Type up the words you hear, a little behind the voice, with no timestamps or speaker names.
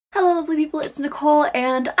lovely people, it's Nicole,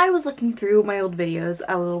 and I was looking through my old videos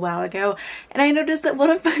a little while ago and I noticed that one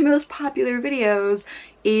of my most popular videos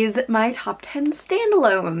is my top 10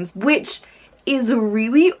 standalones, which is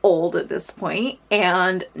really old at this point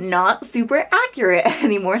and not super accurate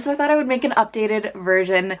anymore, so I thought I would make an updated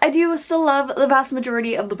version. I do still love the vast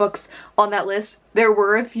majority of the books on that list. There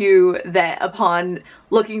were a few that upon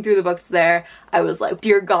looking through the books there, I was like,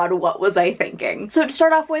 dear God, what was I thinking? So to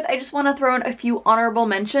start off with, I just want to throw in a few honorable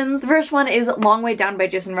mentions. The first one is Long Way Down by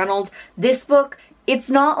Jason Reynolds. This book,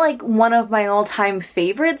 it's not like one of my all-time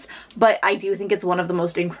favorites, but I do think it's one of the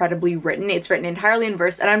most incredibly written. It's written entirely in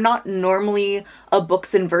verse, and I'm not normally a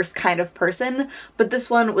books in verse kind of person, but this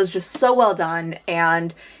one was just so well done,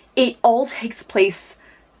 and it all takes place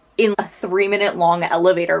in a 3-minute long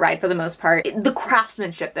elevator ride for the most part. The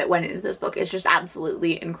craftsmanship that went into this book is just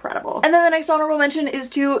absolutely incredible. And then the next honorable mention is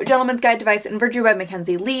to Gentleman's Guide to Vice and Virtue by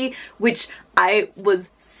Mackenzie Lee, which I was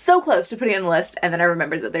so close to putting on the list, and then I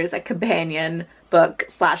remembered that there's a companion book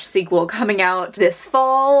slash sequel coming out this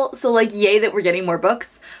fall, so like yay that we're getting more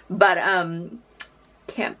books, but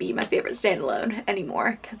can't be my favorite standalone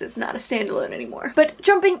anymore because it's not a standalone anymore. But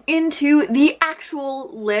jumping into the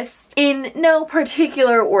actual list in no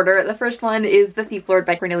particular order, the first one is The Thief Lord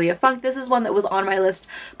by Cornelia Funk. This is one that was on my list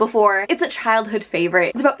before. It's a childhood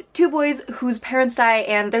favorite. It's about two boys whose parents die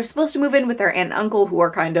and they're supposed to move in with their aunt and uncle, who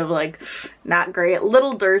are kind of like not great,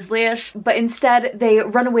 little Dursley-ish, but instead they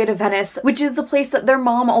run away to Venice, which is the place that their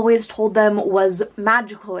mom always told them was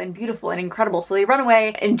magical and beautiful and incredible. So they run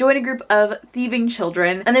away and join a group of thieving children.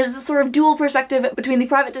 And there's this sort of dual perspective between the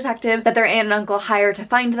private detective that their aunt and uncle hire to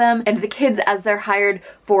find them and the kids as they're hired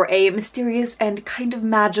for a mysterious and kind of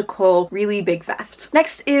magical, really big theft.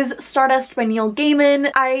 Next is Stardust by Neil Gaiman.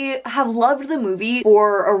 I have loved the movie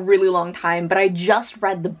for a really long time, but I just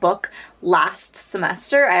read the book last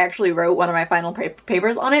semester. I actually wrote one of my final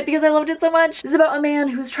papers on it because I loved it so much. It's about a man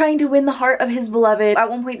who's trying to win the heart of his beloved. At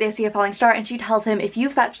one point they see a falling star and she tells him, if you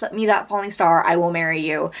fetch me that falling star, I will marry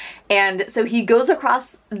you. And so he goes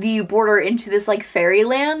across the border into this like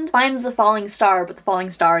fairyland, finds the falling star, but the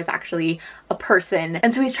falling star is actually a person.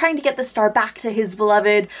 And so he's trying to get the star back to his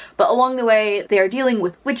beloved, but along the way they are dealing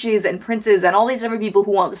with witches and princes and all these different people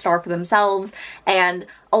who want the star for themselves, and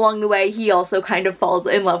along the way he also kind of falls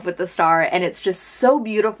in love with the star, and it's just so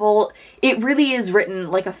beautiful. It really is written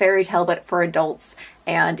like a fairy tale but for adults,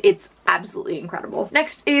 and it's absolutely incredible.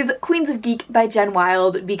 Next is Queens of Geek by Jen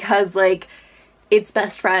Wild, because like it's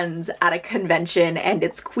best friends at a convention and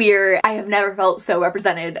it's queer. I have never felt so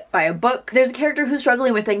represented by a book. There's a character who's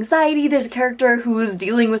struggling with anxiety, there's a character who's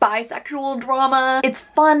dealing with bisexual drama. It's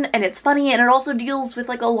fun and it's funny, and it also deals with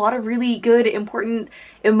like a lot of really good, important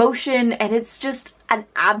emotion, and it's just an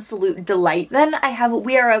absolute delight. Then I have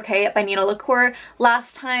We Are Okay by Nina LaCour.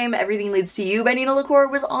 Last time Everything Leads to You by Nina LaCour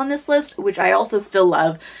was on this list, which I also still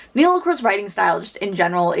love. Nina LaCour's writing style just in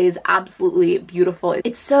general is absolutely beautiful.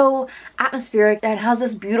 It's so atmospheric and has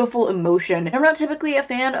this beautiful emotion. I'm not typically a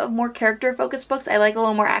fan of more character-focused books. I like a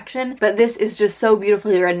little more action, but this is just so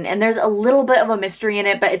beautifully written, and there's a little bit of a mystery in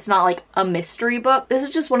it, but it's not like a mystery book. This is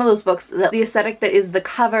just one of those books that the aesthetic that is the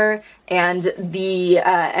cover and the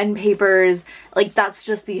end papers, like that's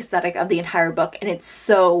just the aesthetic of the entire book, and it's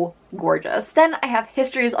so gorgeous. Then I have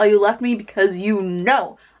History Is All You Left Me, because you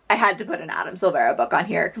know I had to put an Adam Silvera book on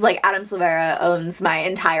here, because like Adam Silvera owns my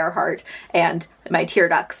entire heart and my tear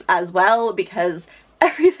ducts as well, because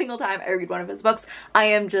every single time I read one of his books I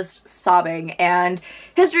am just sobbing, and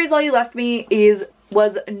History Is All You Left Me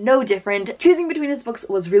was no different. Choosing between his books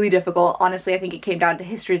was really difficult. Honestly, I think it came down to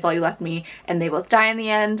History Is All You Left Me, and they both die in the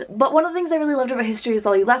end. But one of the things I really loved about History Is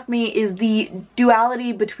All You Left Me is the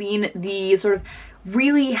duality between the sort of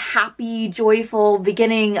really happy, joyful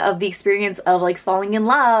beginning of the experience of like falling in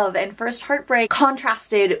love and first heartbreak,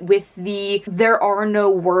 contrasted with the there are no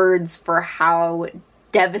words for how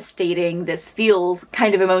devastating this feels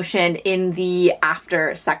kind of emotion in the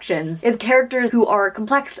after sections. Is characters who are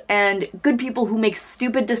complex and good people who make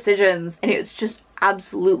stupid decisions, and it was just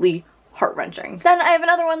absolutely heart-wrenching. Then I have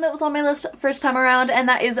another one that was on my list first time around, and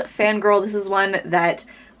that is Fangirl. This is one that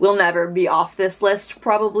will never be off this list,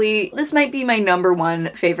 probably. This might be my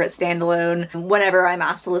 #1 favorite standalone. Whenever I'm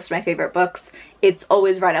asked to list my favorite books, it's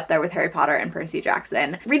always right up there with Harry Potter and Percy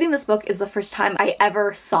Jackson. Reading this book is the first time I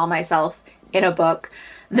ever saw myself in a book.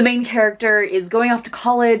 The main character is going off to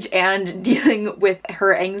college and dealing with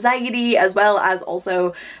her anxiety, as well as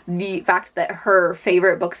also the fact that her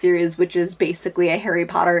favorite book series, which is basically a Harry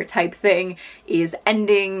Potter type thing, is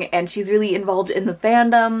ending, and she's really involved in the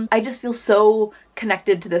fandom. I just feel so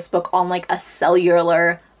connected to this book on like a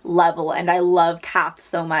cellular level, and I love Kath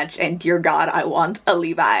so much, and dear God, I want a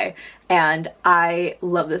Levi. And I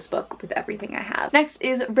love this book with everything I have. Next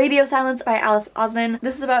is Radio Silence by Alice Osman.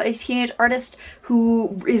 This is about a teenage artist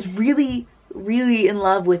who is really in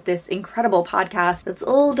love with this incredible podcast that's a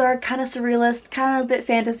little dark, kind of surrealist, kind of a bit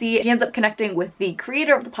fantasy. She ends up connecting with the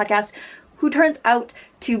creator of the podcast, who turns out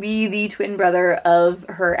to be the twin brother of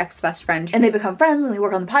her ex-best friend. And they become friends and they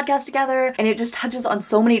work on the podcast together, and it just touches on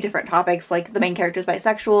so many different topics. Like, the main character is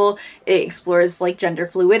bisexual, it explores like gender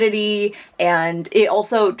fluidity, and it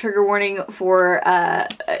also, trigger warning for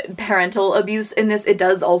parental abuse in this, it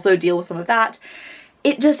does also deal with some of that.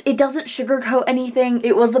 It doesn't sugarcoat anything.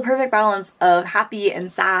 It was the perfect balance of happy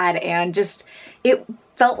and sad, and just, it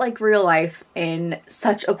felt like real life in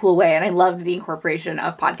such a cool way, and I loved the incorporation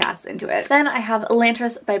of podcasts into it. Then I have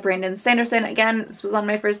Elantris by Brandon Sanderson. Again, this was on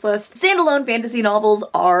my first list. Standalone fantasy novels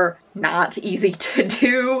are not easy to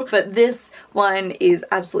do, but this one is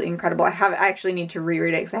absolutely incredible. I actually need to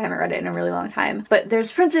reread it because I haven't read it in a really long time. But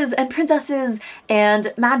there's princes and princesses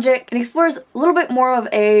and magic, and explores a little bit more of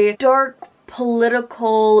a dark,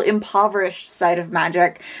 political, impoverished side of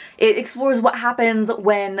magic. It explores what happens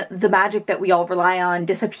when the magic that we all rely on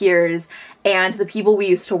disappears and the people we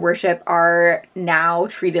used to worship are now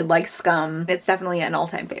treated like scum. It's definitely an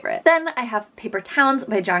all-time favorite. Then I have Paper Towns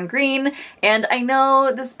by John Green, and I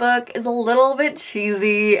know this book is a little bit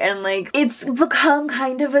cheesy and like it's become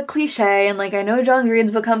kind of a cliche, and like I know John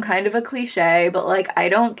Green's become kind of a cliche, but like I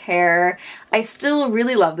don't care. I still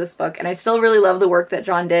really love this book, and I still really love the work that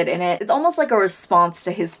John did in it. It's almost like a response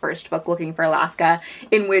to his first book, Looking for Alaska,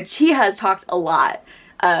 in which he has talked a lot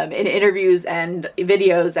in interviews and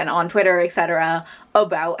videos and on Twitter, etc.,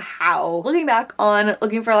 about how, looking back on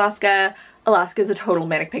Looking for Alaska, Alaska is a total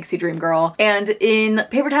manic pixie dream girl. And in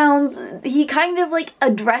Paper Towns, he kind of like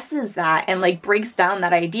addresses that and like breaks down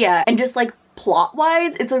that idea, and just like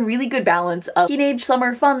plot-wise, it's a really good balance of teenage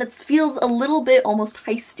summer fun that feels a little bit almost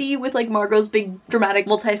heisty with like Margot's big dramatic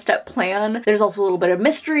multi-step plan. There's also a little bit of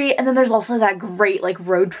mystery, and then there's also that great like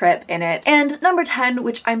road trip in it. And number 10,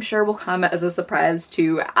 which I'm sure will come as a surprise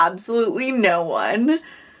to absolutely no one,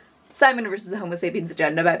 Simon vs. the Homo Sapiens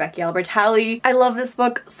Agenda by Becky Albertalli. I love this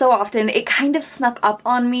book so often. It kind of snuck up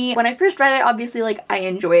on me. When I first read it, obviously like I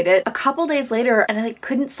enjoyed it. A couple days later, and I like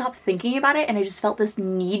couldn't stop thinking about it, and I just felt this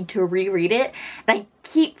need to reread it. And I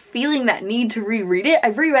keep feeling that need to reread it.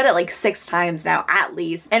 I've reread it like 6 times now at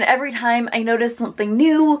least, and every time I notice something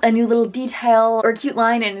new, a new little detail or a cute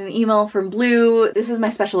line in an email from Blue. This is my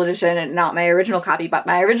special edition and not my original copy, but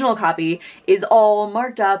my original copy is all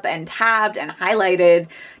marked up and tabbed and highlighted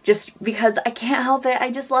just because I can't help it. I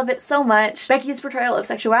just love it so much. Becky's portrayal of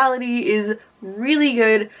sexuality is really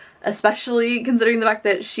good, especially considering the fact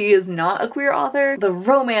that she is not a queer author. The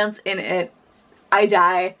romance in it, I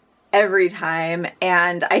die every time,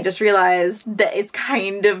 and I just realized that it's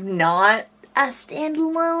kind of not a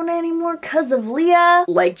standalone anymore because of Leah.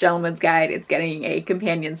 Like Gentleman's Guide, it's getting a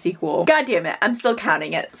companion sequel. God damn it, I'm still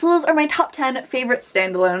counting it. So those are my top 10 favorite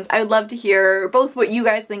standalones. I would love to hear both what you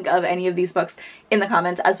guys think of any of these books in the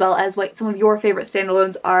comments, as well as what some of your favorite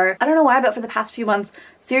standalones are. I don't know why, but for the past few months,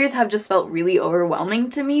 series have just felt really overwhelming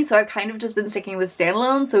to me, so I've kind of just been sticking with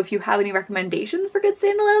standalones. So if you have any recommendations for good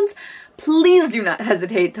standalones, please do not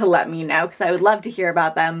hesitate to let me know, because I would love to hear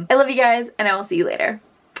about them. I love you guys, and I will see you later.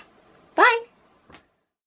 Bye!